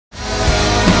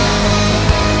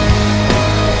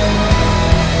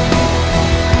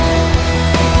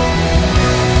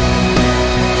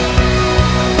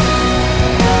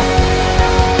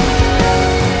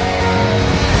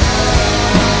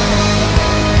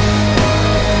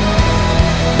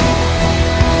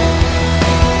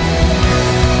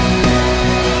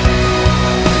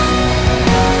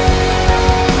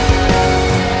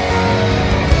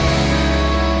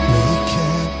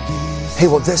Hey,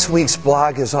 well, this week's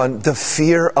blog is on the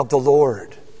fear of the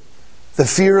Lord. The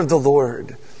fear of the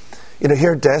Lord. You know,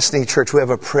 here at Destiny Church, we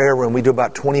have a prayer room. We do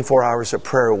about 24 hours of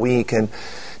prayer a week. And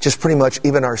just pretty much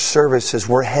even our services,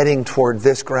 we're heading toward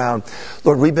this ground.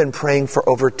 Lord, we've been praying for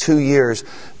over 2 years.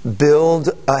 Build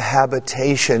a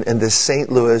habitation in the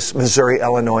St. Louis, Missouri,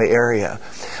 Illinois area.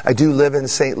 I do live in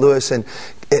St. Louis,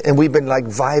 and we've been like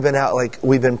vibing out, like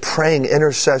we've been praying.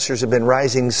 Intercessors have been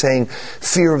rising saying,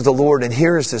 fear of the Lord. And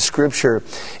here's the scripture.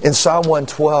 In Psalm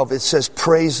 112, it says,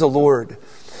 praise the Lord.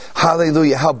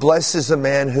 Hallelujah. How blessed is the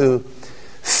man who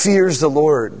fears the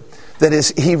Lord. That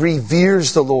is, he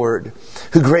reveres the Lord,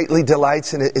 who greatly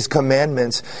delights in his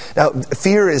commandments. Now,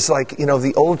 fear is like, you know,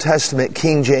 the Old Testament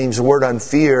King James word on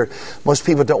fear. Most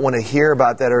people don't want to hear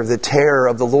about that, or the terror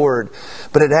of the Lord.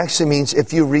 But it actually means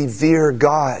if you revere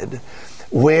God.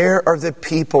 Where are the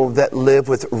people that live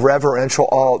with reverential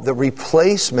awe? The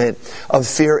replacement of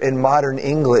fear in modern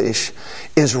English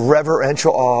is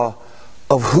reverential awe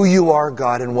of who you are,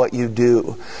 God, and what you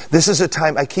do. This is a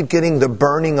time, I keep getting the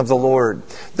burning of the Lord.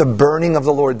 The burning of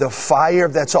the Lord. The fire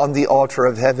that's on the altar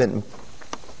of heaven.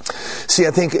 See,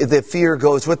 I think the fear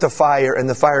goes with the fire and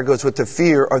the fire goes with the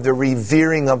fear, or the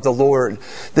revering of the Lord.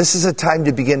 This is a time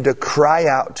to begin to cry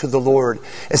out to the Lord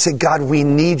and say, God, we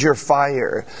need your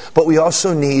fire, but we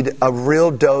also need a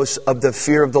real dose of the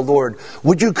fear of the Lord.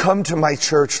 Would you come to my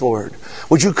church, Lord?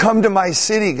 Would you come to my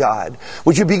city, God?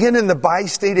 Would you begin in the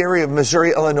bi-state area of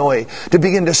Missouri, Illinois, to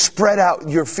begin to spread out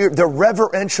your fear, the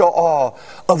reverential awe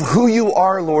of who you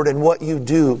are, Lord, and what you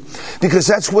do? Because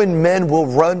that's when men will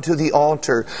run to the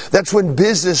altar. That's when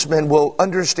businessmen will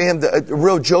understand the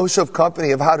real Joseph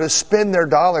company of how to spend their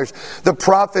dollars. The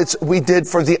profits we did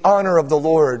for the honor of the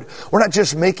Lord. We're not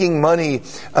just making money.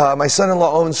 My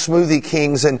son-in-law owns Smoothie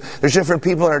Kings, and there's different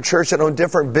people in our church that own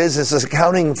different businesses,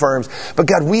 accounting firms. But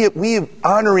God, we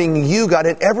honoring you, God,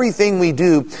 in everything we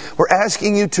do. We're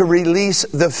asking you to release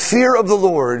the fear of the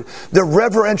Lord, the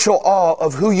reverential awe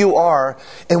of who you are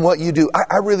and what you do.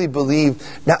 I really believe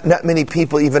not many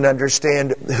people even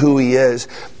understand who he is.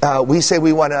 We say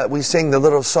we sing the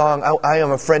little song, I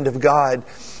am a friend of God.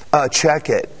 Check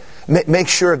it. Make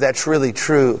sure that's really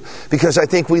true. Because I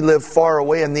think we live far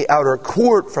away in the outer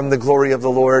court from the glory of the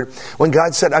Lord. When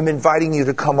God said, I'm inviting you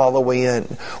to come all the way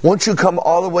in. Won't you come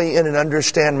all the way in and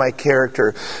understand my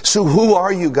character? So who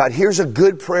are you, God? Here's a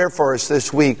good prayer for us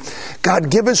this week. God,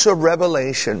 give us a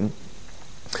revelation,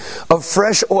 a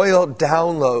fresh oil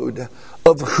download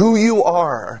of who you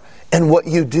are and what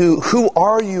you do. Who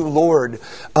are you, Lord?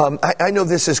 I know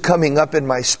this is coming up in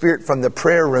my spirit from the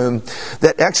prayer room,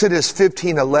 that Exodus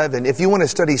 15:11, if you want to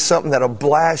study something that'll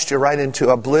blast you right into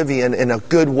oblivion in a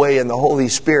good way in the Holy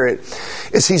Spirit,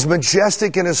 is he's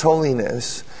majestic in his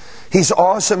holiness. He's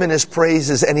awesome in his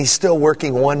praises, and he's still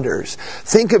working wonders.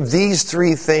 Think of these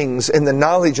three things in the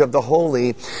knowledge of the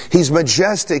holy. He's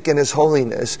majestic in his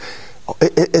holiness.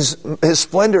 His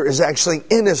splendor is actually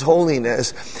in his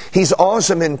holiness. He's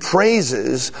awesome in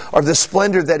praises, or the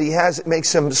splendor that he has. It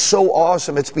makes him so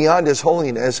awesome. It's beyond his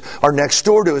holiness, or next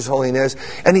door to his holiness.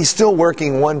 And he's still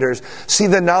working wonders. See,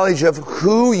 the knowledge of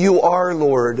who you are,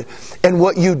 Lord, and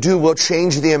what you do will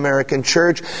change the American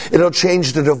church. It'll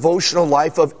change the devotional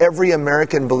life of every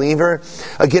American believer.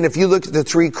 Again, if you look at the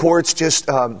three courts just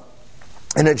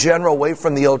in a general way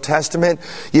from the Old Testament,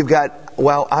 you've got,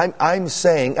 well, I'm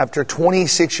saying after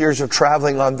 26 years of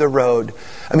traveling on the road,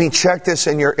 I mean, check this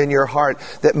in your heart,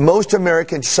 that most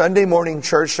American Sunday morning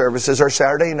church services are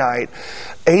Saturday night.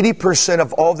 80%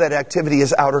 of all that activity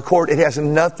is outer court. It has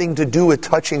nothing to do with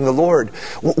touching the Lord.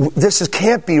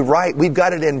 Can't be right. We've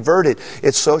got it inverted.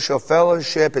 It's social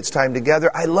fellowship. It's time together.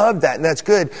 I love that, and that's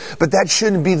good. But that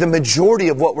shouldn't be the majority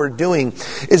of what we're doing.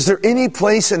 Is there any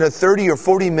place in a 30 or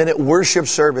 40-minute worship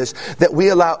service that we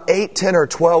allow 8, 10, or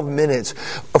 12 minutes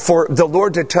for the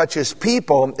Lord to touch his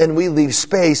people, and we leave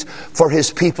space for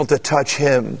his people to touch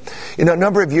him? You know, a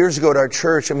number of years ago at our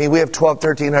church, I mean, we have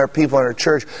 1,300 people in our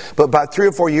church, but about 3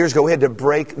 or 4 years ago, we had to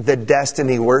break the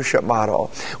Destiny worship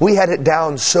model. We had it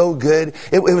down so good.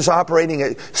 It was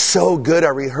operating so good,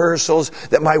 our rehearsals,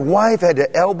 that my wife had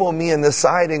to elbow me in the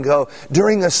side and go,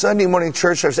 during a Sunday morning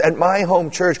church service at my home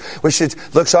church, which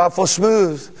looks awful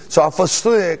smooth, it's awful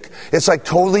slick, it's like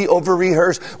totally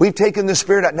over-rehearsed. We've taken the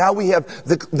Spirit out. Now we have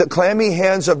the clammy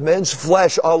hands of men's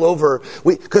flesh all over,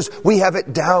 because we have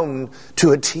it down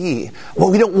to a T.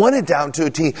 Well, we don't want it down to a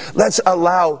T. Let's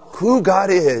allow who God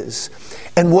is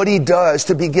and what he does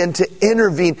to begin to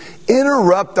intervene.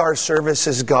 Interrupt our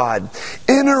services, God.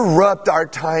 Interrupt our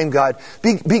time, God.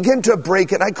 Begin to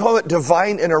break it. I call it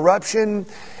divine interruption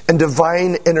and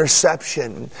divine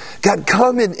interception. God,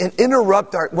 come and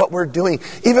interrupt what we're doing,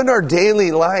 even our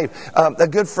daily life. A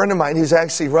good friend of mine who's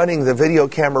actually running the video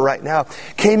camera right now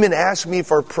came and asked me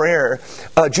for prayer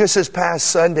just this past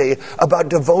Sunday about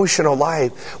devotional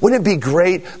life. Wouldn't it be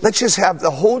great? Let's just have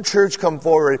the whole church come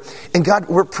forward. And God,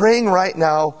 we're praying right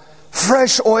now,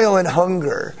 fresh oil and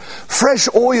hunger. Fresh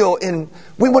oil, and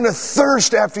we want to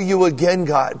thirst after you again,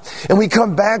 God. And we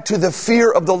come back to the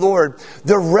fear of the Lord,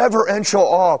 the reverential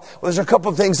awe. Well, there's a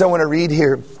couple of things I want to read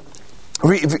here.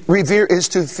 Revere is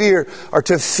to fear, or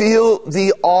to feel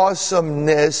the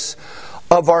awesomeness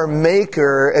of our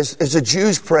Maker. As the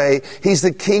Jews pray, He's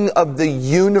the King of the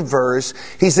universe.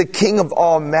 He's the King of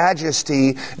all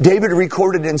majesty. David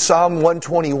recorded in Psalm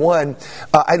 121,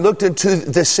 I looked into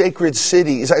the sacred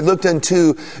cities. I looked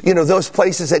into, those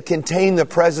places that contain the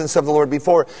presence of the Lord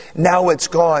before. Now it's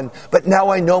gone. But now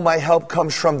I know my help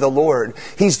comes from the Lord.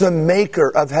 He's the maker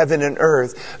of heaven and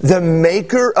earth. The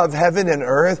maker of heaven and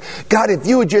earth. God, if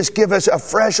you would just give us a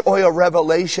fresh oil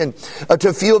revelation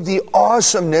to feel the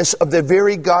awesomeness of the very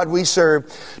God we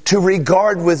serve, to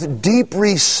regard with deep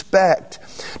respect,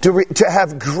 to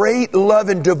have great love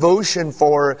and devotion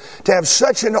for, to have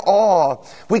such an awe.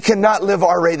 We cannot live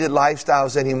R-rated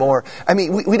lifestyles anymore. I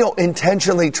mean, we don't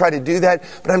intentionally try to do that,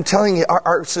 but I'm telling you,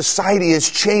 our society has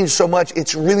changed so much,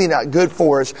 it's really not good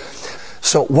for us.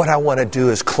 So what I want to do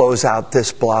is close out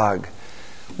this blog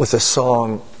with a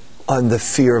song on the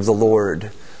fear of the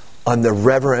Lord, on the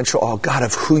reverential awe, God,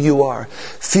 of who you are.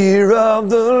 Fear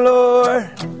of the Lord,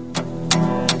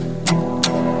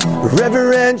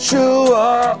 reverential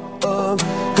awe of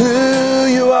who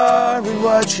you are and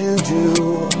what you do.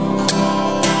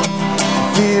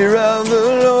 Fear of the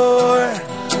Lord.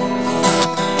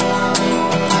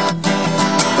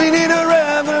 We need a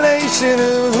revelation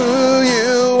of who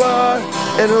you are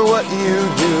and what you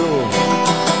do.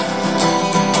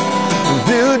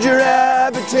 Build your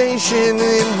habitation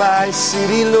in my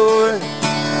city, Lord.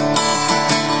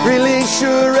 Release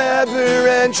your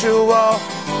reverential wall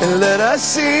and let us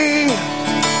see.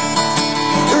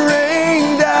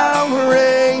 Rain down,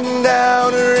 rain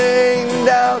down, rain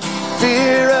down.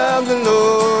 Fear of the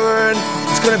Lord.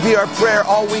 It's going to be our prayer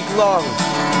all week long.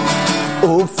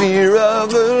 Oh, fear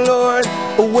of the Lord.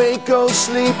 Awake, oh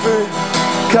sleeper.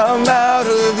 Come out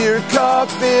of your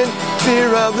coffin.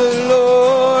 Fear of the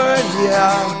Lord,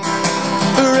 yeah.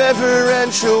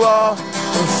 Reverential awe,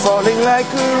 falling like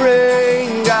a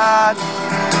rain, God.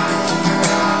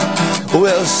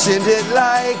 Well, send it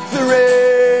like the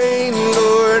rain,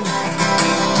 Lord.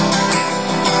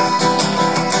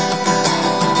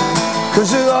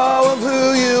 'Cause of all of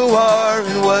who you are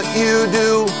and what you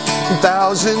do,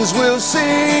 thousands will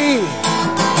see,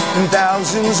 and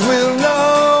thousands will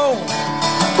know.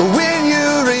 When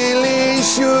you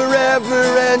release your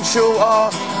reverential awe,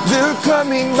 they're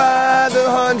coming by the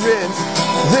hundreds,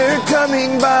 they're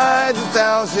coming by the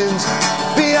thousands.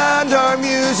 Beyond our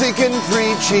music and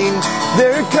preaching,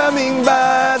 they're coming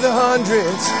by the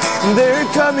hundreds, they're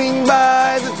coming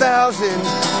by the thousands.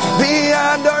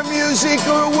 Beyond our music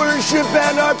or worship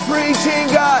and our preaching,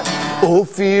 God. Oh,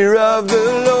 fear of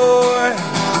the Lord,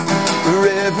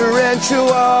 reverential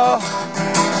awe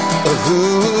of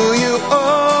who you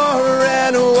are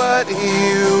and what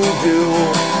you do.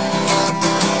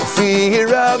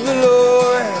 Fear of the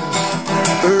Lord,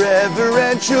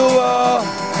 reverential awe.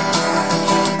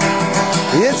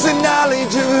 It's the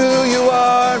knowledge of who you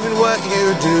are and what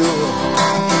you do.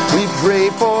 We pray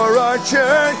for our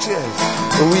churches.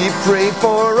 We pray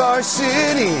for our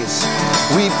cities.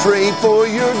 We pray for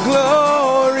your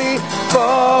glory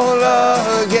fall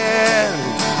again.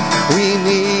 We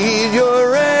need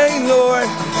your rain, Lord.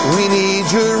 We need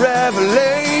your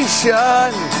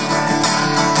revelation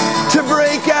to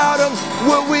break out of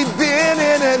what we've been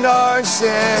in our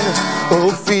sin.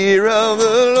 Oh, fear of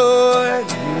the Lord,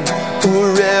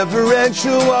 oh,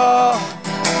 reverential awe,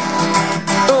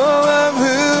 oh, of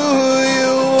who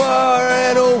you are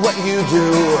and oh, what you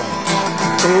do.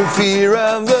 Oh, fear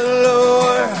of the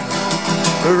Lord,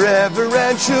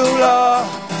 reverential awe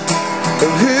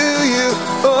of who you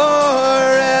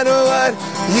are and what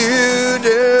you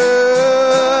do.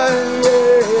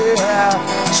 Yeah.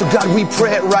 So God, we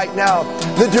pray it right now.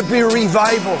 Let there be a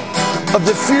revival of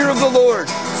the fear of the Lord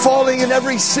falling in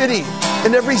every city,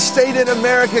 in every state in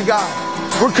America, God.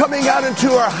 We're coming out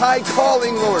into our high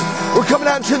calling, Lord. We're coming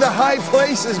out into the high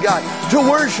places, God, to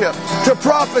worship, to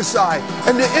prophesy,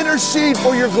 and to intercede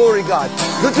for your glory, God.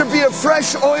 Let there be a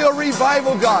fresh oil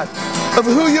revival, God, of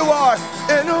who you are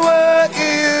and what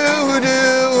you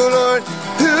do, Lord.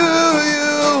 Who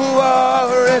you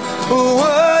are and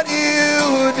what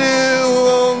you do,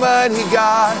 Almighty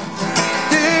God.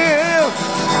 Yeah.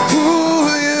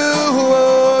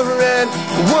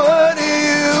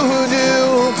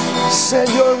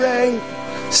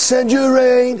 Send your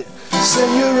rain,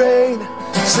 send your rain,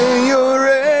 send your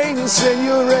rain, send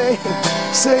your rain,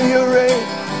 send your rain.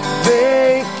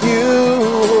 Thank you,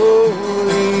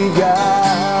 holy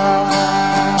God.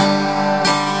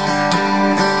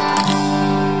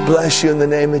 Bless you in the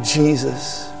name of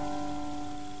Jesus.